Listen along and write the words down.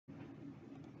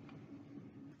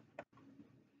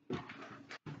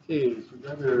Okay, so we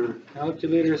got our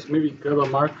calculators. Maybe grab a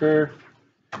marker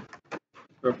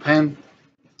or a pen.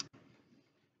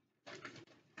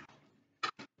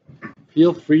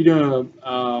 Feel free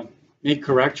to make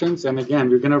corrections. And again,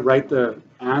 you're going to write the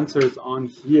answers on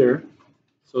here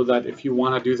so that if you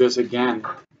want to do this again,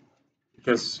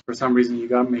 because for some reason you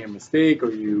made a mistake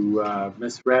or you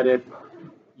misread it,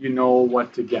 you know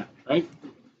what to get, right?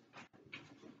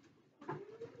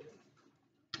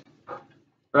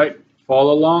 Right,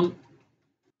 follow along.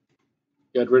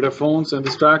 Get rid of phones and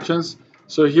distractions.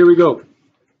 So here we go.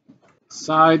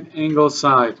 Side, angle,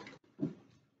 side.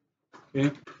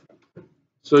 Okay.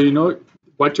 So you know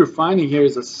what you're finding here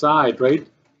is a side, right?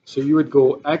 So you would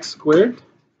go x squared.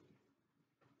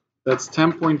 That's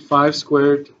 10.5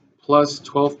 squared plus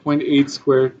 12.8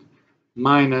 squared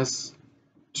minus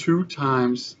 2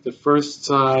 times the first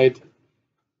side,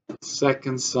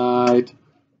 second side,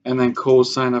 and then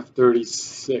cosine of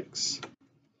 36.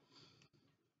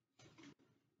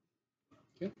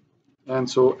 Okay. And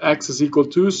so x is equal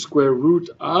to square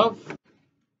root of,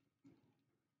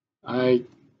 I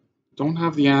don't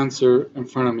have the answer in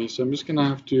front of me, so I'm just going to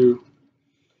have to,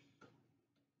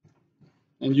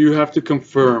 and you have to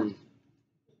confirm.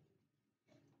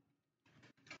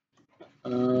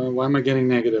 Why am I getting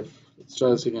negative? Let's try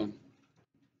this again.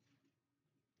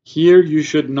 Here you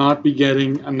should not be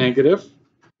getting a negative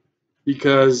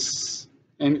because,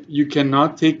 and you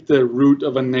cannot take the root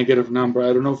of a negative number.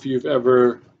 I don't know if you've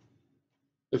ever,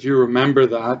 if you remember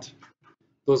that.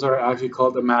 Those are actually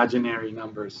called imaginary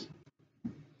numbers.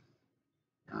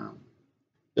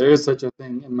 There is such a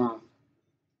thing in math.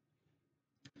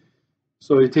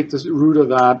 So you take the root of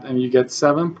that and you get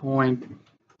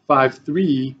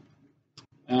 7.53,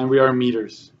 and we are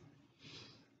meters.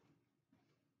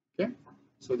 Okay,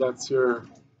 so that's your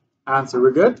answer.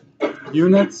 We're good?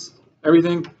 Units,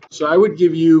 everything. So I would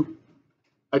give you,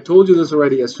 I told you this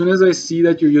already, as soon as I see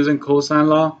that you're using cosine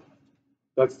law,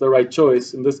 that's the right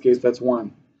choice. In this case, that's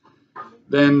 1.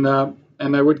 Then,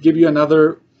 and I would give you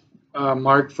another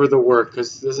mark for the work,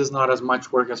 because this is not as much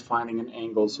work as finding an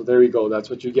angle. So there you go, that's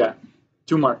what you get.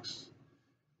 2 marks.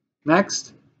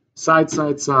 Next, side,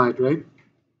 side, side, right?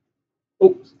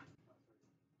 Oops.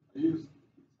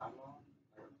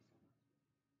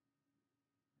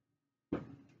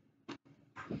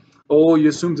 Oh, you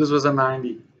assumed this was a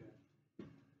 90.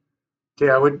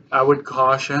 Okay, I would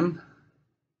caution.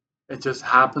 It just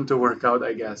happened to work out,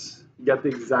 I guess. You get the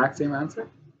exact same answer?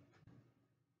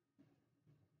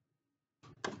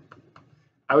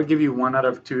 I would give you 1 out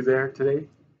of 2 there today,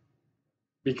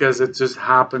 because it just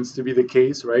happens to be the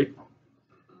case, right?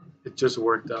 It just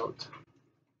worked out.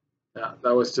 Yeah,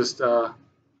 that was just,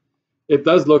 it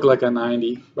does look like a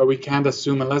 90, but we can't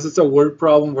assume, unless it's a word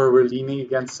problem where we're leaning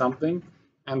against something,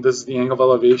 and this is the angle of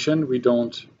elevation, we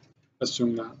don't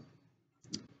assume that.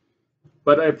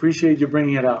 But I appreciate you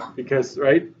bringing it up, because,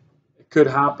 right, it could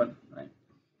happen, right?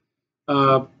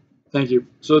 Thank you.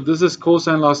 So this is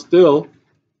cosine law still.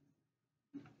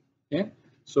 Okay,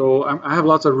 so I have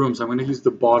lots of room, so I'm going to use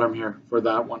the bottom here for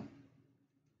that one.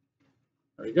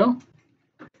 There you go.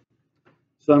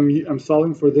 So I'm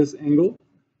solving for this angle.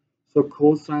 So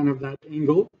cosine of that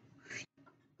angle,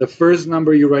 the first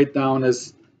number you write down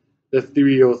is the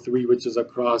 303, which is a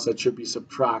cross that should be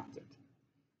subtracted.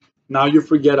 Now you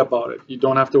forget about it. You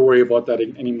don't have to worry about that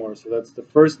anymore. So that's the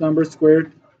first number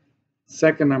squared,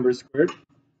 second number squared,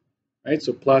 right?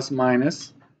 So plus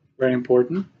minus, very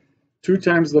important. 2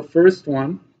 times the first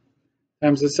one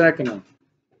times the second one.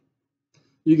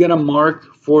 You get a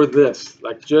mark for this,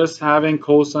 like just having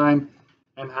cosine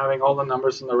and having all the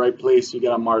numbers in the right place, you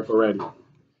get a mark already.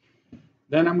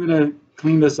 Then I'm going to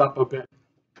clean this up a bit.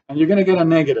 And you're going to get a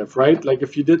negative, right? Like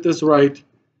if you did this right,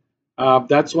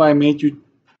 that's why I made you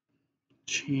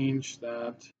change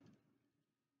that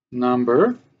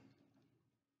number.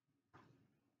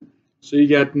 So you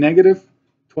get negative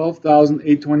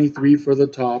 12,823 for the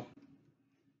top.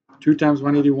 2 times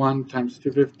 181 times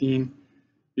 215,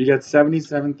 you get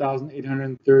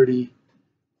 77,830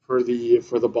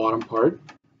 for the bottom part.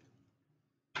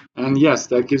 And yes,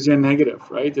 that gives you a negative,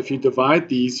 right? If you divide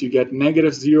these, you get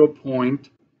negative 0.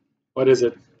 What is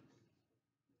it?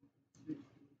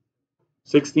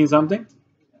 16 something?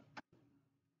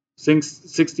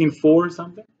 16.4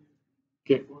 something?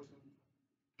 Okay.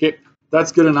 Okay,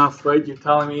 that's good enough, right? You're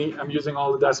telling me I'm using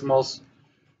all the decimals.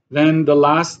 Then the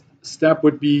last step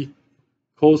would be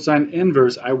cosine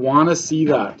inverse. I want to see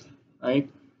that, right?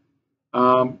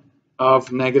 Of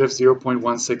negative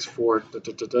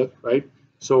 0.164, right?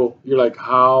 So you're like,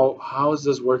 how is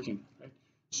this working? Right?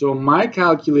 So my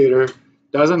calculator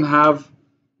doesn't have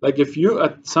Like if you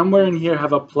somewhere in here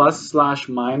have a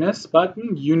plus/minus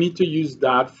button, you need to use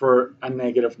that for a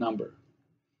negative number.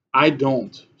 I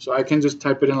don't. So I can just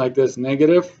type it in like this,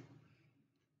 negative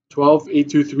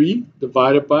 12,823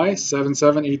 divided by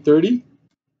 77,830.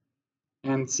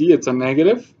 And see, it's a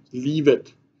negative. Leave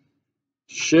it.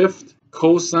 Shift,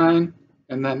 cosine,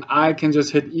 and then I can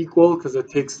just hit equal because it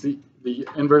takes the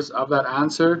inverse of that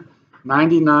answer,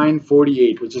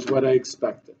 99.48, which is what I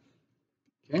expected.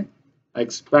 Okay, I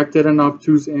expected an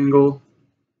obtuse angle,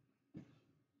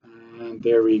 and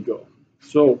there we go.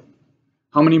 So,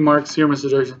 how many marks here, Mr.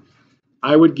 Jackson?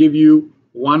 I would give you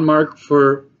 1 mark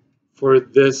for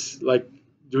this, like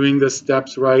doing the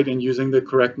steps right and using the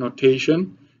correct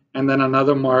notation, and then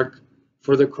another mark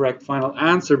for the correct final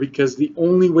answer, because the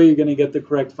only way you're going to get the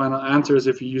correct final answer is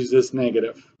if you use this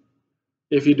negative.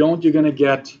 If you don't, you're going to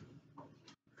get,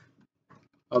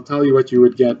 I'll tell you what you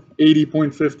would get,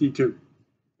 80.52,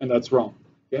 and that's wrong.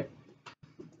 Okay.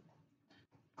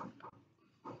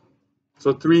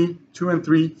 So 3, 2 and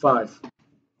 3, 5.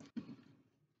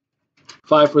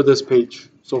 5 for this page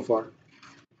so far.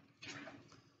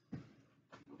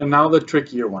 And now the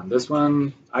trickier one. This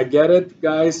one, I get it,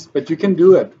 guys, but you can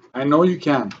do it. I know you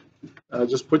can.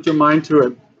 Just put your mind to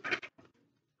it.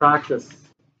 Practice.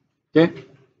 Okay?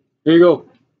 Here you go.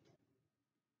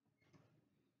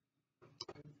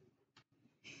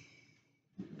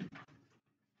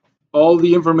 All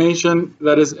the information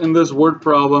that is in this word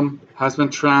problem has been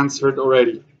transferred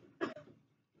already.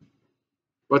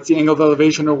 What's the angle of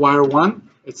elevation of wire 1?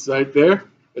 It's right there.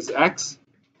 It's x.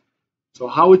 So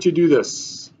how would you do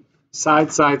this?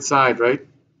 Side, side, side, right?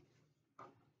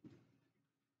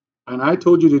 And I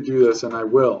told you to do this, and I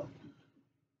will.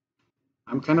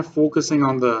 I'm kind of focusing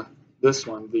on this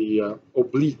one, the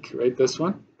oblique, right? This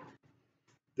one.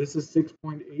 This is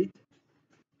 6.8.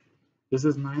 This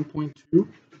is 9.2.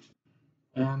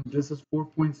 And this is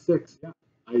 4.6. Yeah,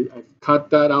 I cut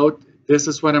that out. This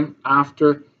is what I'm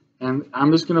after. And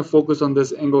I'm just going to focus on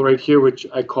this angle right here, which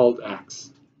I called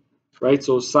x. Right?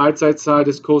 So side, side, side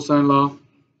is cosine law.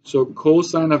 So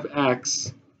cosine of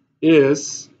x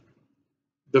is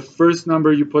the first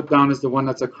number you put down is the one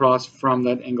that's across from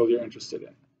that angle you're interested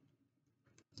in.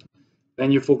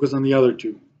 Then you focus on the other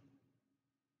two.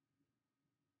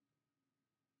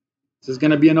 Is this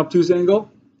going to be an obtuse angle?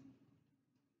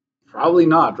 Probably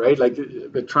not, right? Like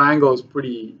the triangle is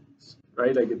pretty,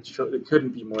 right? Like it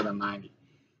couldn't be more than 90.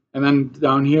 And then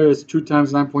down here is 2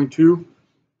 times 9.2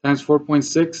 times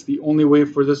 4.6. The only way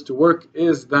for this to work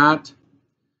is that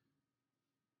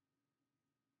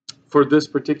for this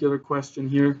particular question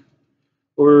here,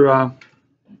 or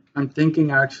I'm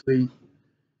thinking actually,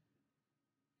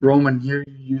 Roman, here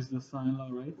you use the sine law,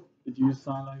 right? Did you use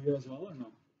sine law here as well or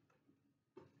no?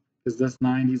 Because this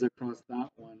 90 is across that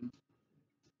one.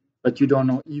 But you don't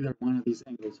know either one of these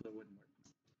angles, so it wouldn't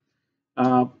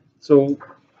work. So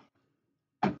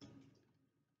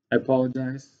I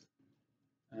apologize.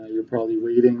 You're probably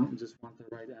waiting and just want the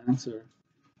right answer.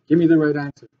 Give me the right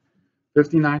answer.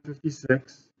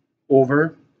 59.56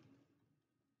 over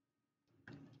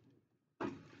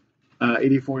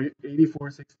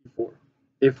 84.64.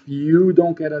 If you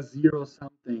don't get a 0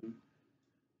 something,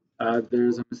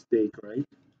 there's a mistake, right?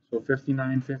 So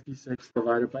 59.56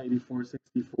 divided by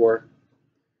 84.64,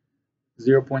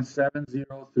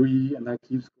 0.703, and that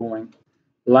keeps going.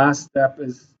 Last step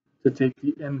is to take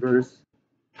the inverse.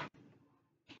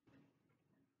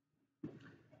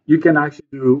 You can actually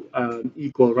do an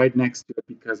equal right next to it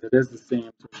because it is the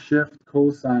same. So shift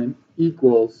cosine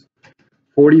equals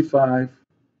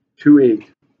 45.28.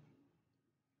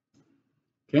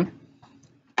 Okay.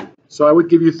 So I would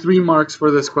give you 3 marks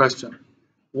for this question.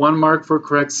 1 mark for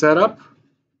correct setup,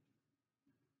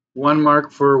 1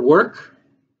 mark for work,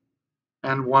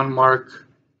 and 1 mark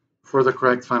for the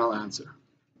correct final answer.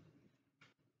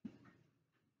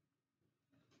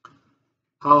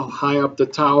 How high up the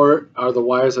tower are the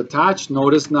wires attached?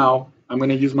 Notice now, I'm going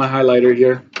to use my highlighter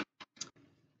here.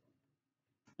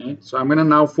 Okay, so I'm going to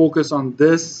now focus on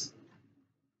this.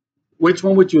 Which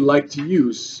one would you like to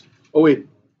use? Oh wait,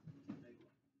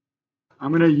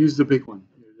 I'm going to use the big one.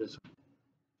 This one.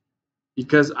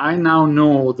 Because I now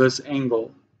know this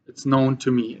angle. It's known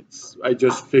to me. I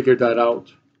just figured that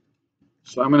out.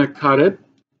 So I'm going to cut it.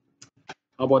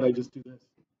 How about I just do this?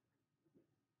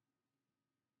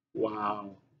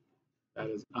 Wow, that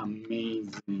is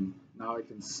amazing. Now I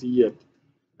can see it.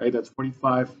 Right, that's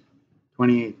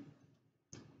 45.28.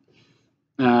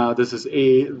 This is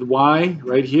y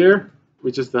right here,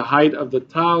 which is the height of the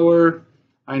tower.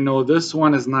 I know this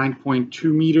one is 9.2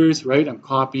 meters, right? I'm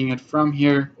copying it from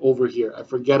here over here. I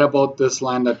forget about this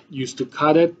line that used to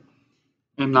cut it.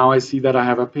 And now I see that I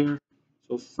have a pair.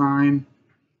 So sine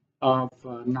of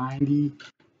 90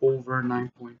 over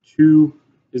 9.2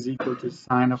 is equal to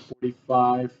sine of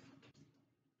 45,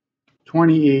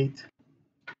 28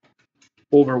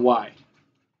 over y.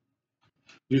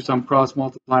 Do some cross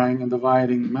multiplying and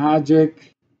dividing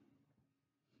magic.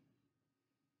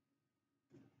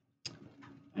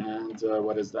 And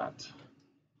what is that?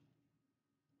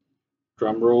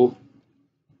 Drum roll.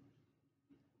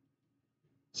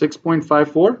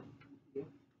 6.54?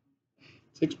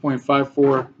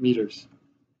 6.54 meters.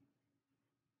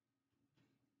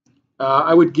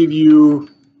 I would give you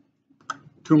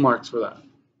 2 marks for that.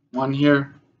 1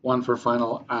 here, 1 for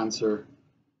final answer.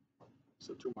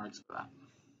 So 2 marks for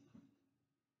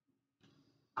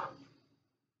that.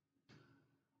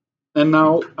 And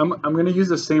now I'm going to use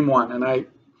the same one, and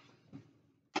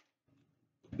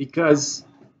because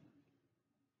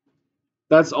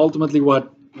that's ultimately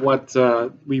what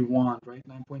we want, right?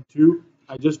 9.2.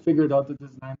 I just figured out that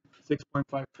this is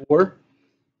 6.54.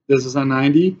 This is a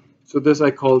 90. So this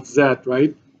I called Z,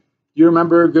 right? You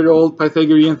remember good old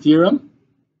Pythagorean theorem?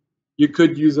 You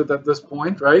could use it at this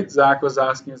point, right? Zach was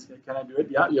asking us, can I do it?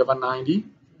 Yeah, you have a 90.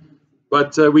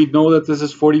 But we know that this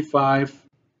is 45,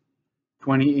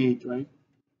 28, right?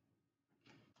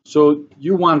 So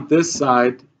you want this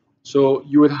side. So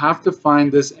you would have to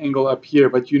find this angle up here,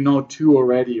 but you know 2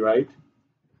 already, right?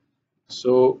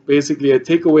 So basically I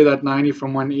take away that 90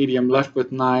 from 180, I'm left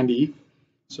with 90.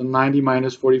 So 90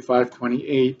 minus 45,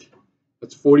 28.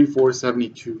 That's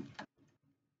 4472.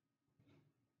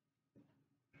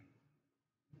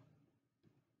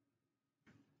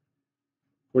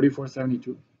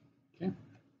 Okay.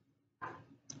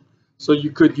 So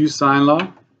you could use sine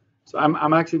law. So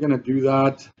I'm actually going to do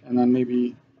that and then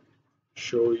maybe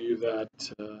show you that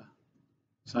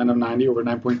sine of 90 over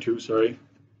 9.2, sorry.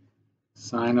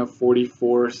 Sine of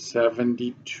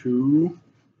 4472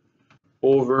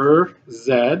 over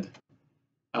z.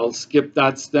 I'll skip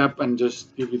that step and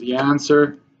just give you the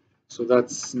answer. So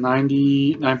that's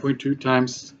 99.2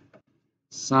 times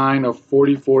sine of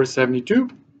 4472,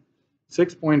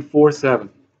 6.47.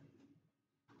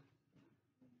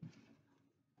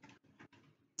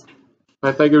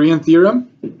 Pythagorean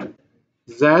theorem,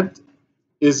 z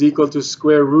is equal to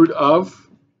square root of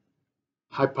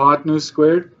hypotenuse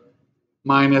squared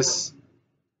minus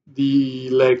the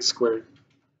leg squared.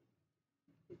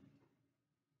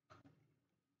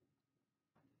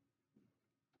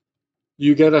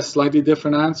 You get a slightly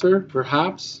different answer,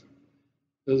 perhaps.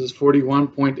 This is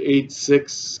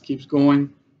 41.86, keeps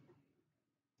going.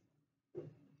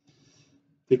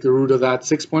 Take the root of that,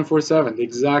 6.47, the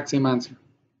exact same answer.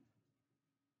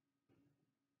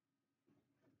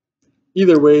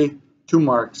 Either way, 2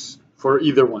 marks for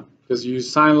either one, because you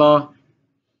use sine law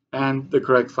and the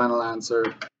correct final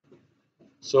answer.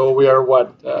 So we are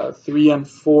what, 3 and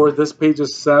 4, this page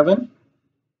is 7.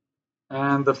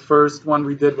 And the first one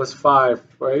we did was 5,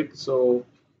 right? So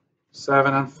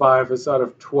 7 and 5 is out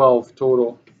of 12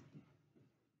 total.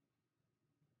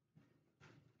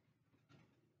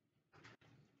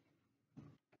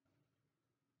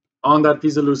 On that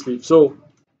piece of loose leaf. So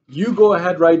you go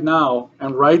ahead right now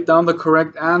and write down the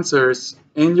correct answers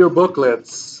in your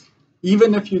booklets.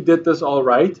 Even if you did this all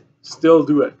right, still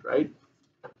do it, right?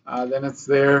 Then it's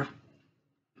there.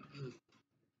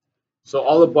 So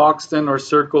all the boxed in or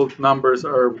circled numbers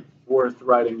are worth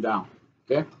writing down,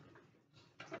 okay?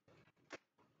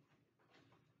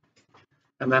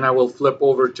 And then I will flip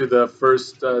over to the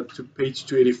first, to page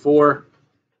 284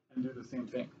 and do the same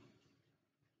thing.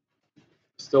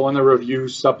 Still want to review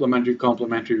supplementary,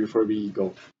 complementary before we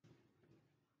go.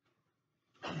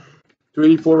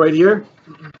 284 right here.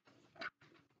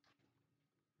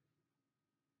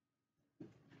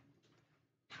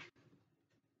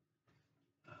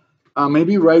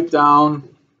 Maybe write down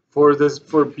for this,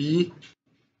 for B,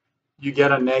 you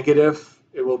get a negative.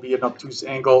 It will be an obtuse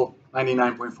angle,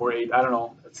 99.48. I don't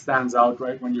know. It stands out,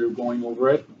 right, when you're going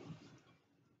over it.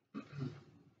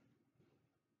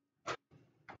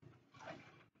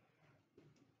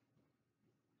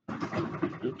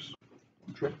 Oops,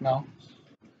 trick now.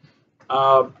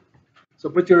 So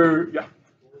put your, yeah.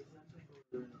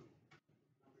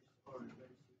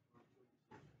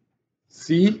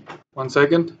 C, 1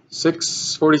 second,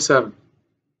 647.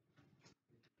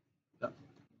 Yeah.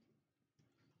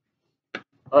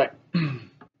 All right.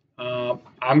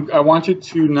 I want you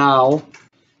to now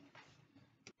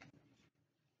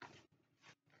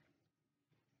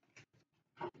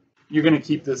you're going to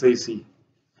keep this AC.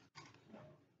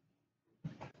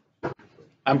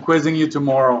 I'm quizzing you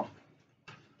tomorrow.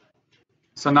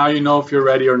 So now you know if you're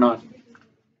ready or not.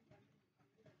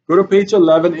 Go to page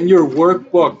 11 in your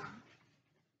workbook.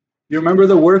 You remember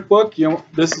the workbook?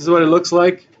 This is what it looks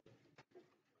like.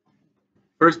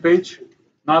 First page,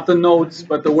 not the notes,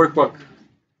 but the workbook.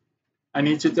 I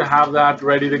need you to have that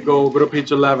ready to go. Go to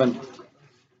page 11.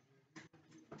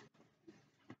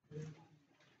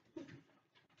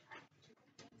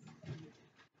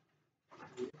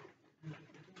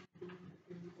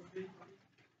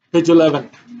 Page 11.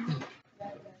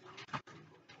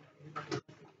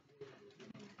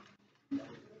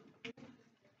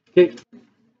 Okay.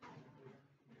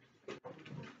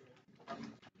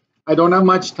 I don't have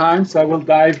much time, so I will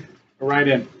dive right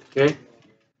in. Okay.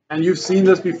 And you've seen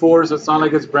this before, so it's not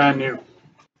like it's brand new.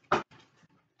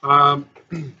 I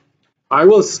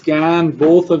will scan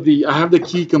both of I have the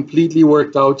key completely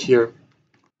worked out here.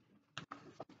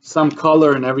 Some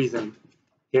color and everything.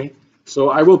 Okay. So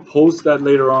I will post that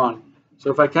later on.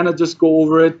 So if I kind of just go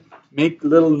over it, make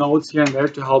little notes here and there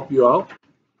to help you out.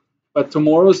 But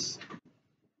tomorrow's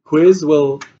quiz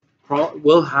will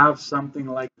have something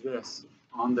like this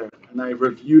on there. And I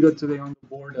reviewed it today on the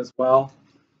board as well.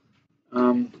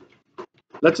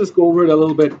 Let's just go over it a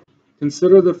little bit.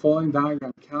 Consider the following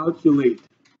diagram. Calculate.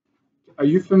 Are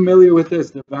you familiar with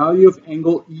this? The value of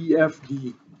angle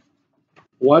EFD.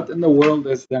 What in the world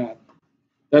is that?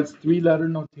 That's three-letter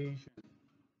notation.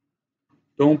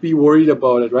 Don't be worried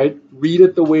about it, right? Read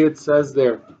it the way it says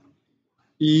there.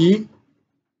 EFD.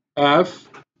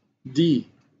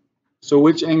 So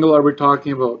which angle are we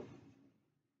talking about?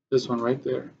 This one right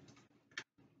there.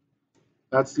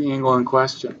 That's the angle in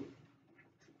question.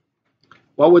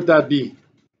 What would that be,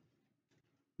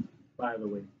 by the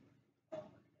way?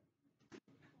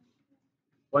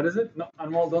 What is it? No,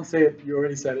 Anmol, don't say it. You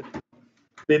already said it.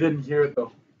 They didn't hear it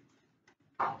though.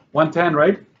 110,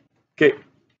 right? Okay.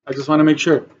 I just want to make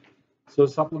sure. So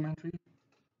supplementary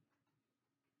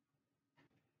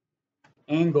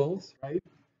angles, right?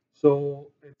 So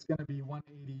it's going to be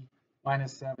 180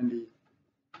 minus 70,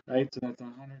 right? So that's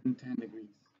 110 degrees.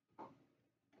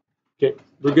 Okay,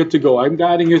 we're good to go. I'm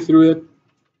guiding you through it.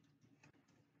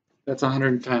 That's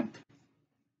 110.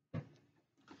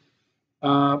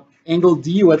 Angle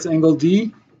D, what's angle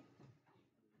D?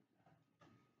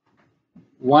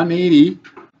 180.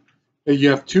 You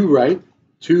have 2, right?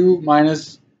 2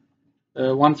 minus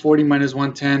 140 minus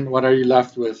 110. What are you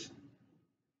left with?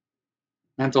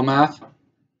 Mental math?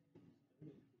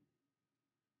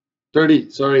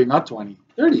 30. Sorry, not 20.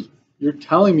 30. You're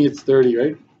telling me it's 30,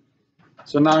 right?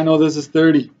 So now I know this is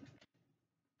 30.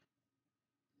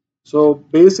 So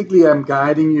basically, I'm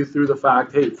guiding you through the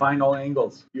fact, hey, find all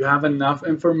angles. You have enough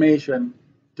information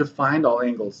to find all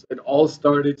angles. It all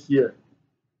started here.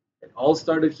 It all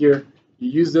started here. You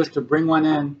use this to bring one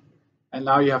in, and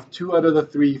now you have 2 out of the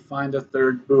 3. Find a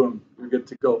third, boom, you're good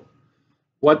to go.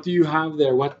 What do you have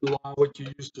there? What law would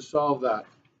you use to solve that?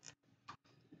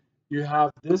 You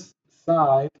have this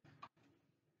side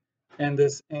and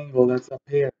this angle. That's a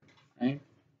pair, right?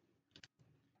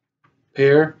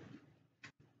 Pair,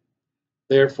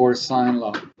 therefore sine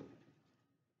law.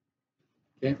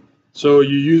 Okay, so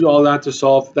you use all that to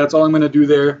solve. That's all I'm going to do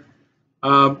there.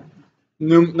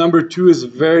 Number 2 is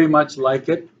very much like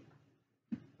it.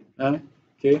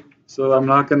 Okay, so I'm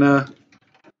not gonna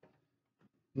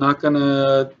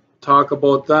talk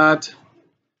about that.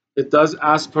 It does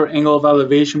ask for angle of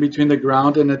elevation between the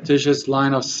ground and a fictitious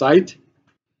line of sight.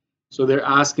 So they're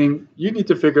asking, you need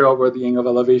to figure out where the angle of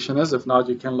elevation is. If not,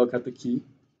 you can look at the key.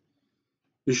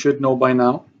 You should know by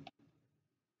now.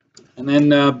 And then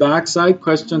backside,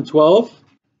 question 12.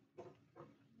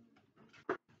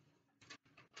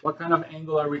 What kind of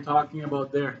angle are we talking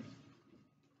about there?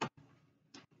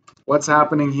 What's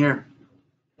happening here?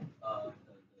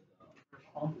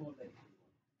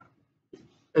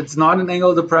 It's not an angle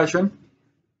of depression.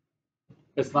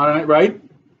 It's not, right?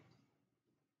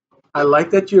 I like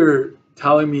that you're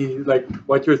telling me like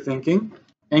what you're thinking.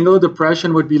 Angle of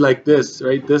depression would be like this,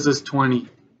 right? This is 20.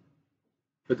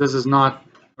 But this is not,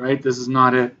 right? This is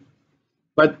not it.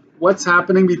 But what's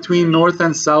happening between north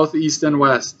and south, east and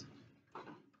west?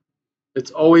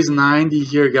 It's always 90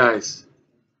 here, guys.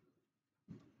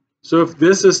 So if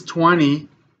this is 20,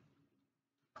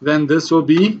 then this will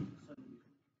be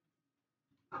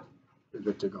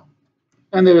good to go.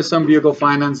 And there is some vehicle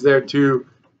finance there to,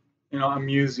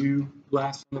 amuse you,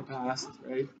 blast from the past,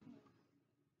 right?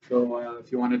 So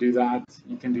if you want to do that,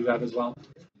 you can do that as well.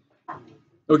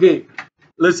 Okay,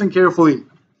 listen carefully.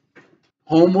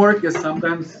 Homework is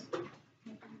sometimes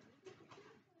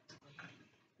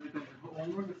a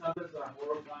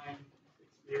horrifying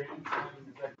experience, and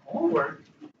it's like homework.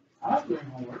 I'm not doing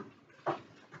homework.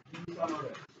 Do some of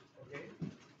it, okay?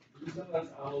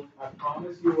 I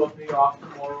promise you will pay off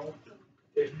tomorrow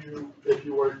if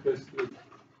you work this through.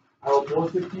 I will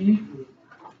post the key,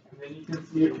 and then you can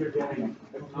see if you're getting it.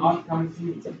 If not, come and see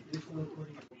me.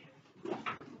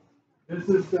 This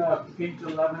is page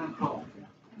 11 and 12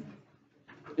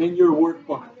 in your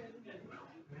workbook.